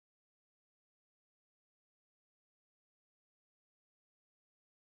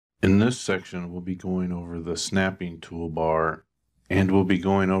In this section, we'll be going over the snapping toolbar, and we'll be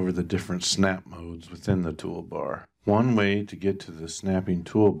going over the different snap modes within the toolbar. One way to get to the snapping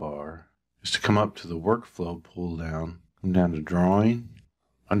toolbar is to come up to the workflow pull down, come down to drawing.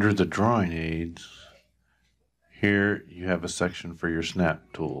 Under the drawing aids, here you have a section for your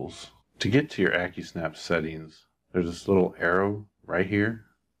snap tools. To get to your AccuSnap settings, there's this little arrow right here.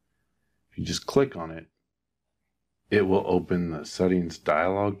 If you just click on it, it will open the settings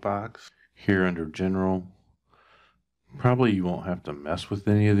dialog box. Here under general, probably you won't have to mess with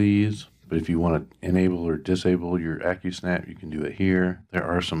any of these, but if you want to enable or disable your AccuSnap, you can do it here. There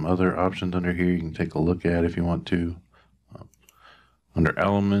are some other options under here you can take a look at if you want to. Under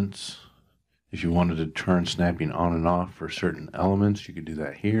elements, if you wanted to turn snapping on and off for certain elements, you could do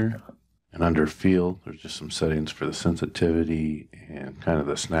that here. And under field, there's just some settings for the sensitivity and kind of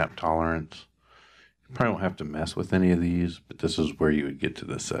the snap tolerance. You probably won't have to mess with any of these, but this is where you would get to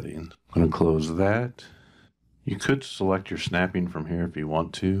the settings. I'm going to close that. You could select your snapping from here if you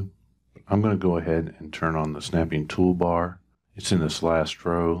want to. I'm going to go ahead and turn on the snapping toolbar. It's in this last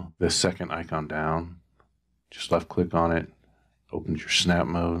row, the second icon down. Just left click on it, opens your snap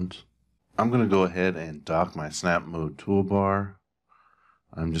modes. I'm going to go ahead and dock my snap mode toolbar.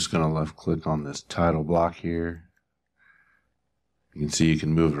 I'm just going to left click on this title block here. You can see you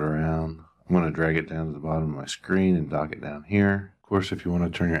can move it around. I'm going to drag it down to the bottom of my screen and dock it down here. Of course, if you want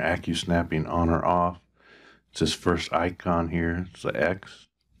to turn your AccuSnapping on or off, it's this first icon here. It's the X.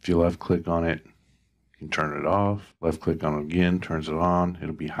 If you left click on it, you can turn it off. Left click on it again, turns it on.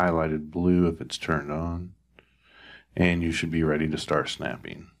 It'll be highlighted blue if it's turned on. And you should be ready to start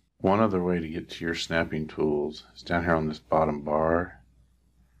snapping. One other way to get to your snapping tools is down here on this bottom bar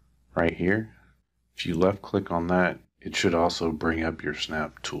right here. If you left click on that, it should also bring up your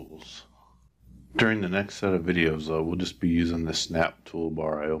snap tools. During the next set of videos though, we'll just be using the snap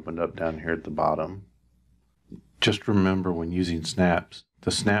toolbar I opened up down here at the bottom. Just remember when using snaps,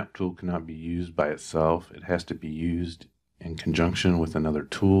 the snap tool cannot be used by itself. It has to be used in conjunction with another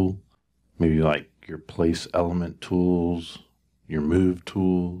tool, maybe like your place element tools, your move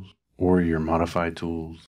tools, or your modify tools.